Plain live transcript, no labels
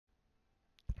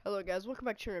Hello guys, welcome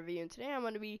back to our video, and today I'm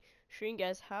going to be showing you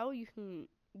guys how you can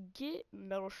get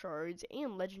metal shards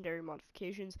and legendary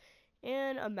modifications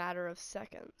in a matter of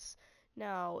seconds.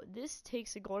 Now, this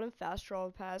takes a golden fast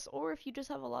travel pass, or if you just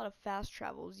have a lot of fast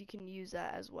travels, you can use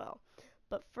that as well.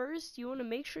 But first, you want to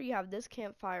make sure you have this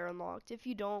campfire unlocked. If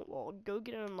you don't, well, go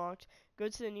get it unlocked. Go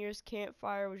to the nearest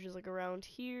campfire, which is like around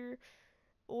here,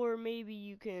 or maybe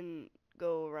you can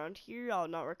go around here. I'll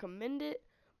not recommend it,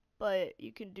 but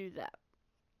you can do that.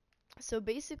 So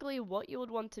basically what you would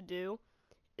want to do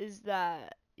is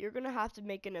that you're going to have to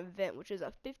make an event, which is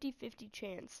a 50-50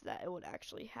 chance that it would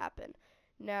actually happen.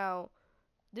 Now,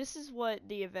 this is what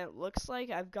the event looks like.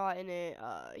 I've gotten it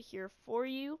here for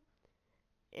you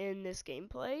in this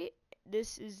gameplay.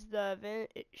 This is the event.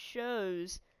 It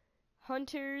shows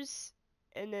hunters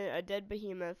and then a dead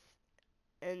behemoth,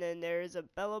 and then there's a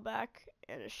bellowback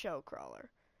and a shell crawler.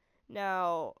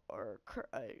 Now, or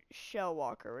a shell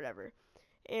walker, whatever.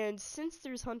 And since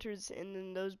there's hunters and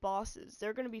then those bosses,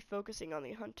 they're going to be focusing on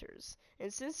the hunters.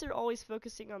 And since they're always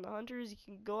focusing on the hunters, you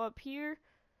can go up here.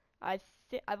 I've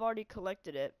already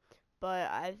collected it, but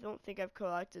I don't think I've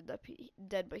collected the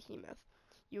dead behemoth.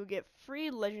 You'll get free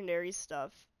legendary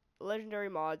stuff, legendary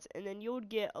mods, and then you'll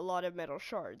get a lot of metal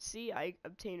shards. See, I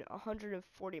obtained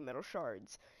 140 metal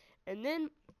shards. And then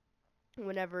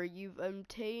whenever you've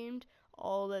obtained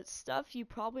all that stuff, you're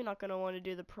probably not going to want to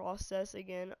do the process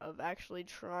again of actually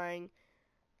trying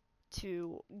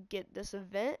to get this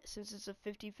event, since it's a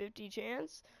 50-50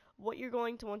 chance. What you're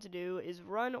going to want to do is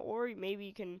run, or maybe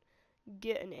you can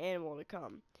get an animal to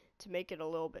come to make it a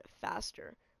little bit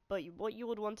faster. But what you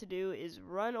would want to do is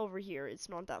run over here. It's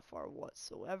not that far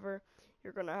whatsoever.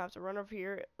 You're going to have to run over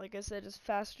here. Like I said, it's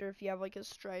faster if you have like a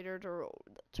strider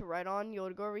to ride on. You'll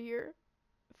go over here,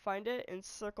 find it, and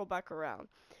circle back around.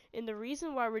 And the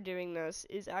reason why we're doing this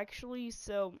is actually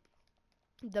so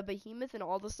the behemoth and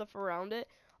all the stuff around it,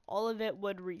 all of it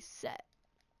would reset.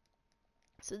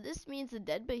 So this means the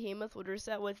dead behemoth would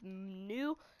reset with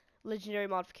new legendary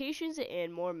modifications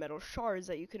and more metal shards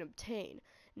that you can obtain.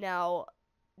 Now,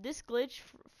 this glitch,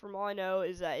 from all I know,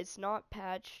 is that it's not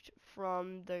patched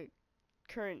from the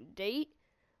current date,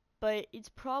 but it's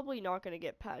probably not going to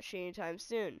get patched anytime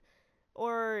soon.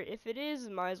 Or if it is,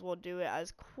 might as well do it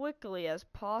as quickly as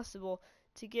possible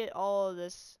to get all of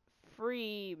this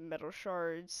free metal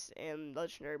shards and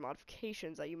legendary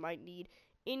modifications that you might need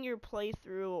in your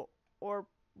playthrough or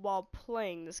while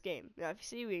playing this game. Now, if you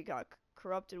see, we got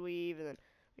corrupted weave, and then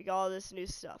we got all this new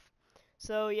stuff.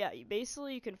 So yeah, you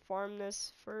can farm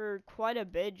this for quite a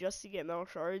bit just to get metal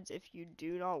shards if you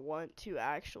do not want to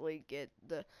actually get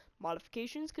the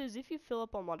modifications, because if you fill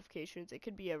up on modifications, it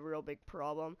could be a real big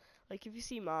problem. Like if you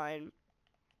see mine,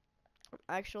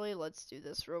 actually, let's do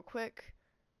this real quick.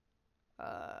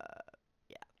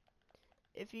 Yeah.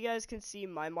 If you guys can see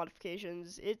my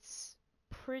modifications, it's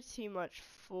pretty much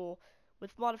full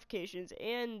with modifications,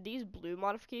 and these blue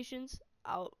modifications,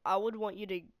 I would want you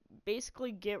to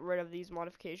basically get rid of these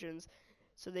modifications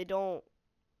so they don't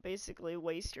basically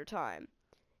waste your time.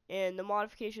 And the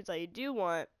modifications that you do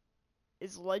want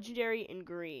is legendary and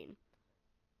green.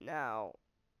 Now,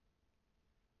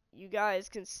 you guys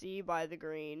can see by the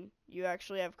green, you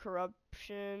actually have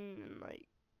corruption, and like,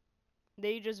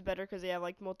 they just better because they have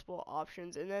like multiple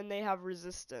options, and then they have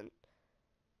resistant,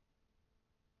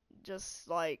 just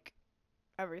like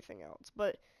everything else.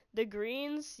 But the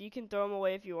greens, you can throw them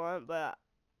away if you want, but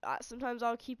sometimes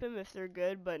I'll keep them if they're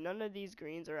good. But none of these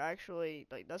greens are actually,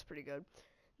 like, that's pretty good.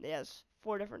 They have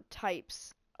 4 different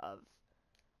types of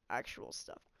actual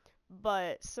stuff,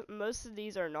 but most of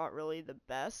these are not really the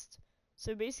best.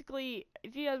 So basically,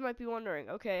 if you guys might be wondering,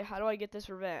 okay, how do I get this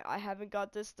event? I haven't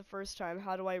got this the first time.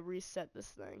 How do I reset this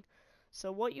thing?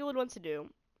 So what you would want to do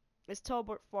is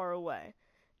teleport far away.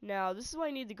 Now, this is why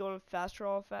I need to go in fast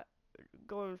travel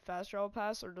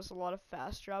pass, or just a lot of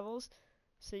fast travels,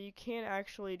 so you can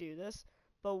actually do this.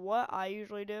 But what I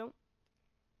usually do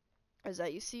is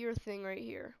that you see your thing right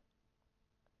here.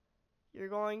 You're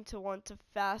going to want to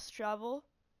fast travel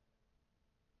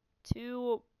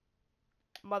to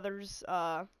Mother's,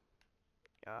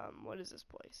 what is this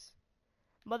place?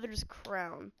 Mother's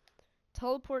Crown.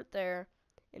 Teleport there,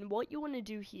 and what you want to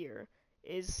do here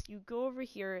is you go over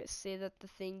here, say that the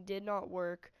thing did not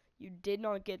work, you did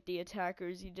not get the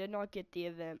attackers, you did not get the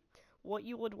event. What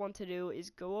you would want to do is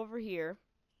go over here.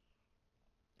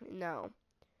 Now,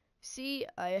 see,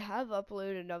 I have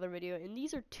uploaded another video, and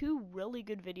these are 2 really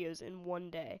good videos in one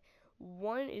day.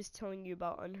 One is telling you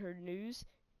about unheard news.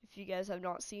 If you guys have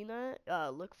not seen that,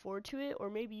 look forward to it, or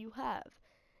maybe you have.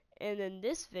 And then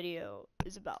this video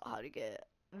is about how to get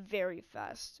very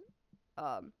fast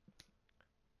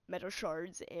metal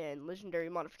shards and legendary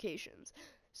modifications.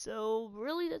 So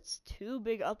really, that's 2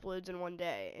 big uploads in one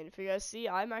day. And if you guys see,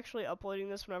 I'm actually uploading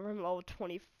this whenever I'm level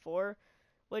 24,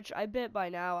 which I bet by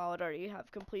now I would already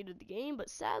have completed the game, but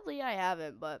sadly I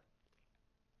haven't, but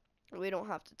we don't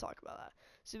have to talk about that.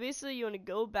 So basically, you want to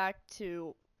go back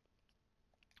to,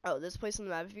 this place on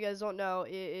the map. If you guys don't know,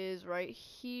 it is right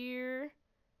here,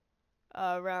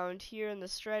 around here in the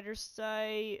Strider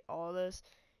site, all this.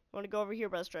 You want to go over here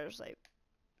by the Strider site.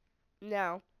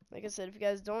 Now, like I said, if you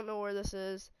guys don't know where this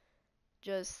is,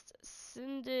 just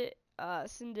send it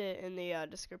in the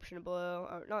description below,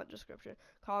 or not description,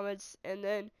 comments, and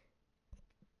then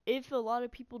if a lot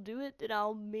of people do it, then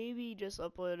I'll maybe just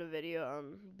upload a video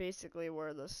on basically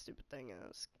where the stupid thing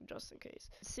is, just in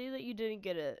case. Say that you didn't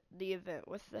get it, the event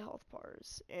with the health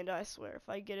bars, and I swear, if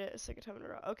I get it a second time in a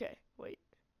row, okay, wait.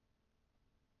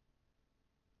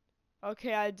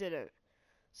 Okay, I didn't.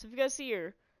 So if you guys see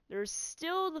here, there's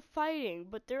still the fighting,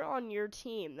 but they're on your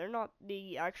team. They're not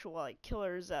the actual, like,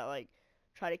 killers that, like,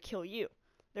 try to kill you.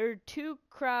 They're two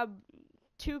crab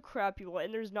people,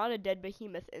 and there's not a dead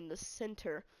behemoth in the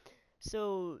center.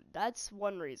 So that's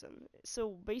one reason.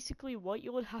 So basically what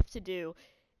you would have to do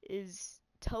is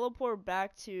teleport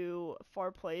back to a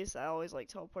far place. I always like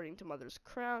teleporting to Mother's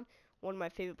Crown. One of my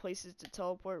favorite places to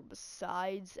teleport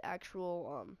besides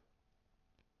actual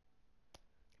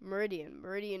Meridian.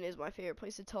 Meridian is my favorite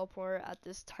place to teleport at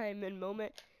this time and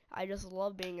moment. I just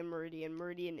love being in Meridian.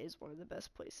 Meridian is one of the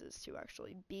best places to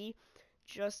actually be,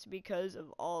 just because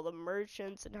of all the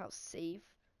merchants and how safe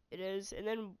it is. And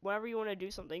then whenever you want to do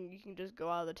something, you can just go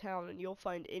out of the town and you'll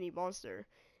find any monster.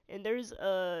 And there's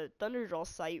a Thunderjaw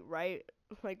site right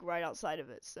outside of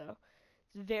it, so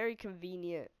it's very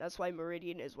convenient. That's why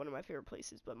Meridian is one of my favorite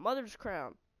places. But Mother's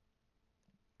Crown,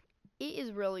 it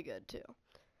is really good too.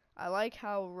 I like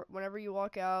how whenever you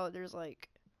walk out, there's like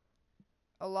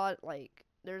a lot, like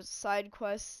there's side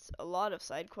quests, a lot of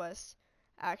side quests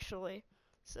actually.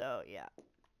 So yeah.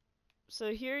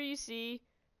 So here you see,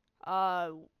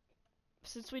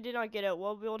 since we did not get it,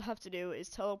 what we would have to do is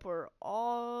teleport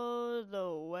all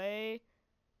the way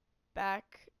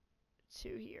back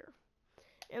to here.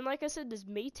 And like I said, this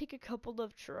may take a couple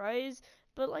of tries,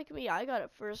 but like me, I got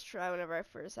it first try whenever I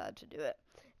first had to do it.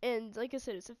 And like I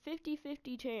said, it's a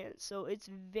 50-50 chance, so it's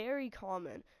very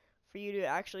common for you to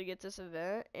actually get this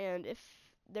event. And if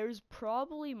there's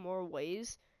probably more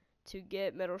ways to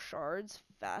get metal shards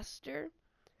faster,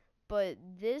 but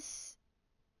this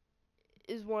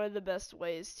is one of the best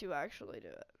ways to actually do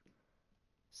it.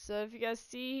 So if you guys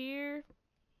see here,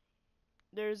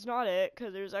 there's not it,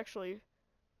 because there's actually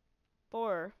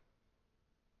 4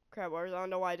 crab wires. I don't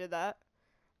know why I did that.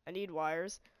 I need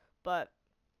wires, but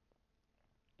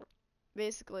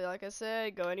basically, like I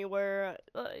said, go anywhere.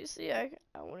 You see, I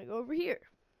want to go over here.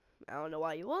 I don't know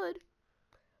why you would,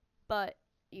 but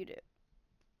you do.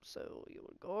 So you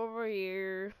would go over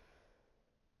here.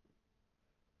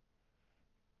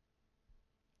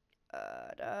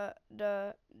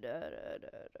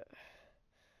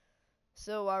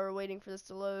 So while we're waiting for this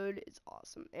to load, it's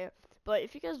awesome. But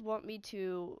if you guys want me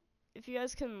to, if you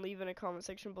guys can leave in a comment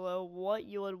section below what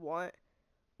you would want,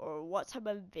 or what type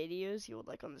of videos you would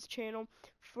like on this channel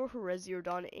for Horizon Zero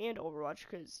Dawn and Overwatch,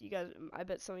 because you guys, I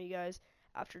bet some of you guys,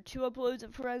 after 2 uploads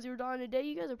of Horizon Zero Dawn a day,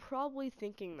 you guys are probably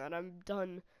thinking that I'm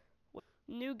done with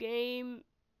new game,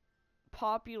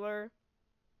 popular.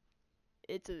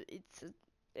 It's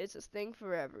a thing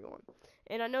for everyone,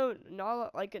 and I know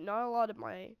not a lot of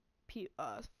my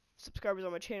subscribers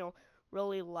on my channel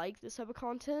really like this type of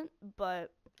content,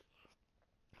 but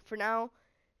for now,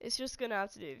 it's just gonna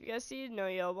have to do. If you guys see no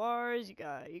yellow bars, you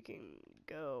can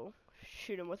go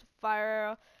shoot them with a fire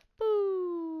arrow.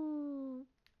 Boo!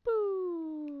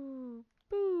 Boo!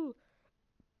 Boo!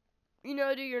 You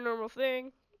know, do your normal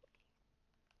thing.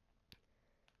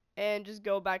 And just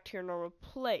go back to your normal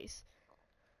place.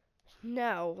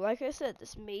 Now, like I said,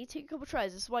 this may take a couple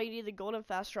tries. This is why you need the Golden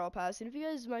Fast Travel Pass. And if you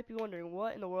guys might be wondering,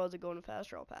 what in the world is a Golden Fast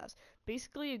Travel Pass?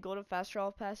 Basically, a Golden Fast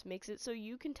Travel Pass makes it so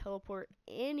you can teleport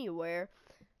anywhere.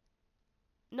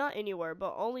 Not anywhere,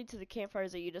 but only to the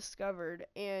campfires that you discovered.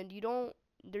 And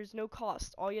there's no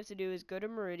cost. All you have to do is go to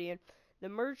Meridian. The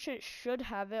merchant should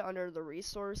have it under the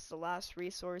resource. The last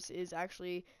resource is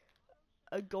actually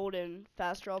a Golden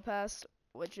Fast Travel Pass,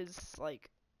 which is, like,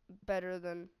 better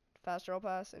than Fast Travel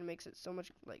Pass, and makes it so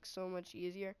much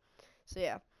easier. So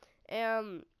yeah,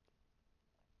 I'm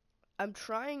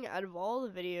trying, out of all the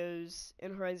videos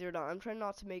in Horizon Zero Dawn, I'm trying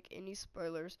not to make any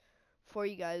spoilers for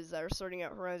you guys that are starting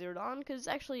out Horizon Zero Dawn, because it's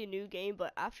actually a new game.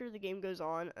 But after the game goes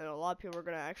on, and a lot of people are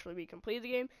gonna actually be completing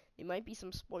the game, there might be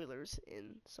some spoilers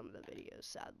in some of the videos,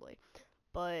 sadly.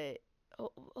 But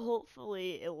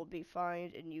hopefully it will be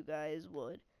fine and you guys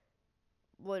would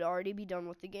already be done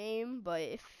with the game. But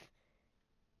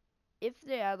if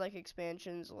they add like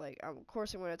expansions, like of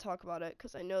course I'm going to talk about it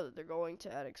because I know that they're going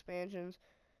to add expansions.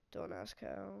 Don't ask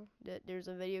how. There's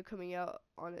a video coming out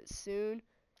on it soon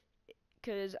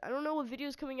because I don't know what video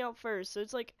is coming out first, so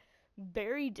it's like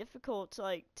very difficult to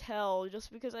like tell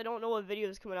just because I don't know what video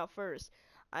is coming out first.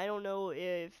 I don't know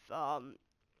if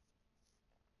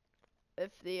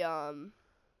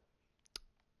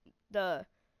the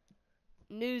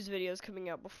news video is coming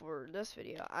out before this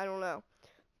video. I don't know.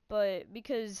 But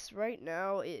because right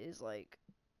now it is like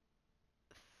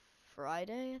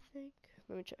Friday, I think.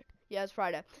 Let me check. Yeah, it's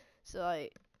Friday. So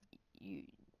like you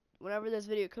whenever this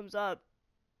video comes up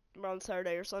around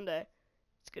Saturday or Sunday,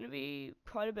 it's going to be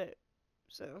quite a bit.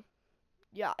 So,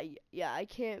 yeah, I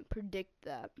can't predict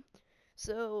that.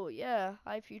 So, yeah,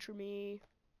 hi future me.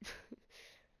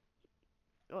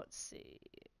 Let's see.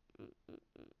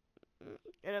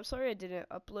 And I'm sorry I didn't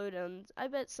upload, and I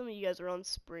bet some of you guys are on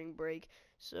spring break,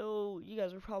 so you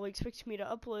guys were probably expecting me to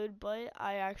upload, but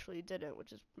I actually didn't,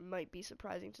 which might be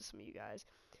surprising to some of you guys.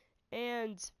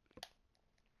 And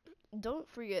don't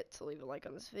forget to leave a like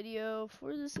on this video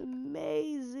for this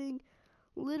amazing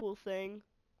little thing.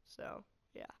 So,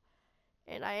 yeah.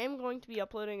 And I am going to be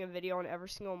uploading a video on every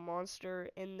single monster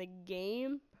in the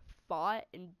game, fought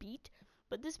and beat.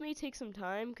 But this may take some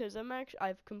time because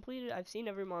I've seen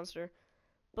every monster.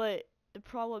 But the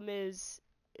problem is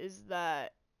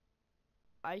that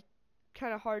I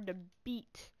kind of hard to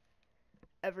beat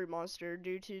every monster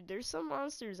due to there's some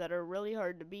monsters that are really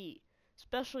hard to beat.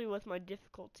 Especially with my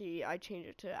difficulty, I changed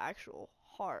it to actual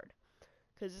hard.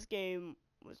 Because this game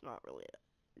was not really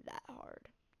that hard,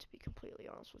 to be completely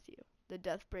honest with you. The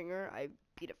Deathbringer, I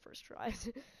beat it first try.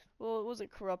 Well, it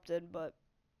wasn't corrupted, but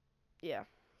yeah.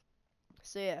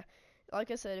 So yeah,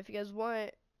 like I said, if you guys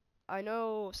want, I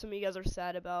know some of you guys are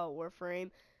sad about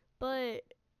Warframe, but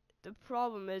the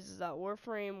problem is that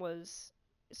Warframe was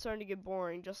starting to get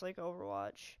boring, just like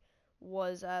Overwatch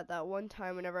was at that one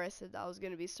time whenever I said that I was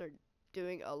going to start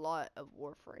doing a lot of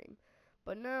Warframe.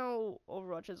 But now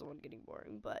Overwatch is the one getting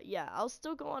boring. But yeah, I'll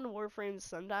still go on Warframe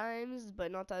sometimes,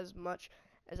 but not as much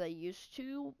as I used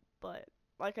to. But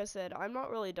like I said, I'm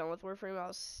not really done with Warframe.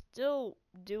 I'll still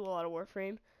do a lot of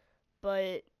Warframe,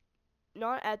 but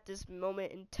not at this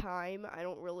moment in time. I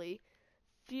don't really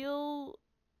feel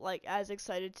like as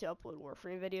excited to upload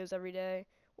Warframe videos every day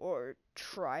or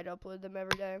try to upload them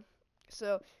every day.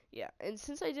 So yeah, and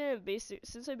since I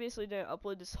basically didn't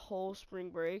upload this whole spring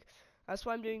break, that's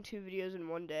why I'm doing 2 videos in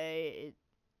one day.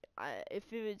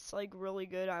 If it's like really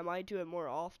good, I might do it more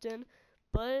often,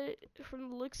 but from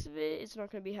the looks of it, it's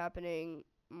not gonna be happening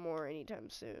more anytime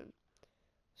soon.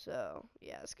 So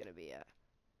yeah, it's gonna be a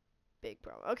big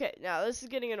problem. Okay, now this is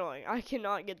getting annoying. I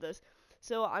cannot get this.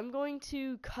 So I'm going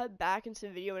to cut back into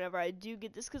the video whenever I do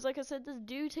get this, because like I said,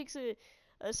 this takes a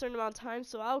certain amount of time,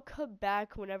 so I'll cut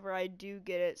back whenever I do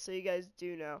get it, so you guys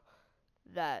do know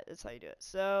that that's how you do it.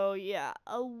 So yeah,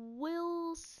 I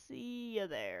will see you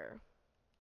there.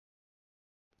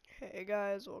 Hey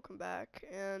guys, welcome back,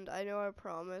 and I know I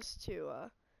promised to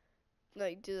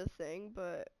like do the thing,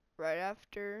 but right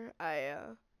after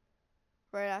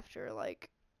like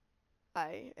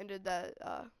I ended that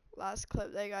last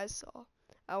clip that you guys saw,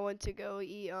 I went to go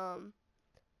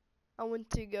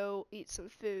eat some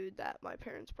food that my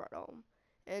parents brought home.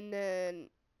 And then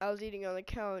I was eating on the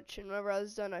couch, and whenever I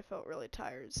was done, I felt really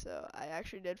tired, so I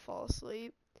actually did fall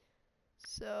asleep.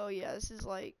 So yeah, this is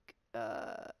like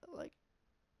the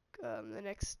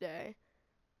next day.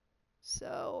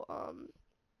 So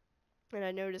and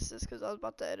I noticed this because I was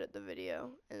about to edit the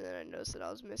video, and then I noticed that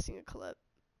I was missing a clip.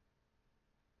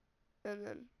 And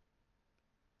then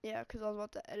yeah, because I was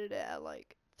about to edit it at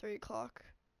like 3 o'clock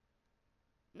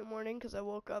in the morning because I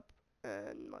woke up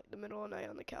in like the middle of the night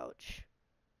on the couch.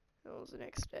 It was the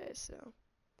next day, so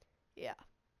yeah.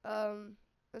 I'm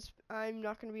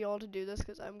not gonna be able to do this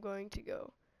because I'm going to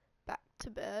go back to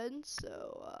bed.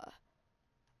 So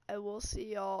I will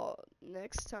see y'all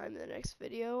next time in the next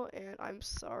video, and I'm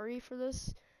sorry for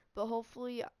this, but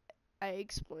hopefully I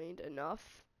explained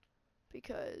enough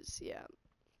because yeah,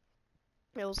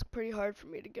 it was pretty hard for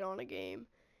me to get on a game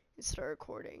and start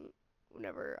recording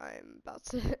whenever I'm about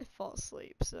to fall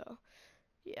asleep. So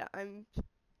yeah, I'm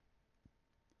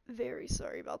very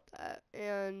sorry about that,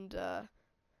 and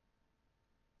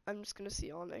I'm just gonna see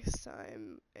y'all next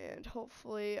time, and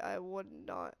hopefully I would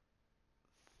not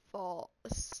fall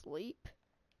asleep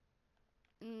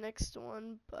in the next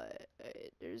one, but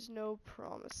there's no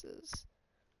promises.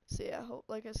 So yeah,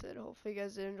 like I said, hopefully you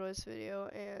guys did enjoy this video,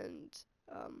 and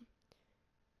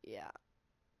yeah,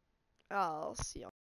 I'll see y'all.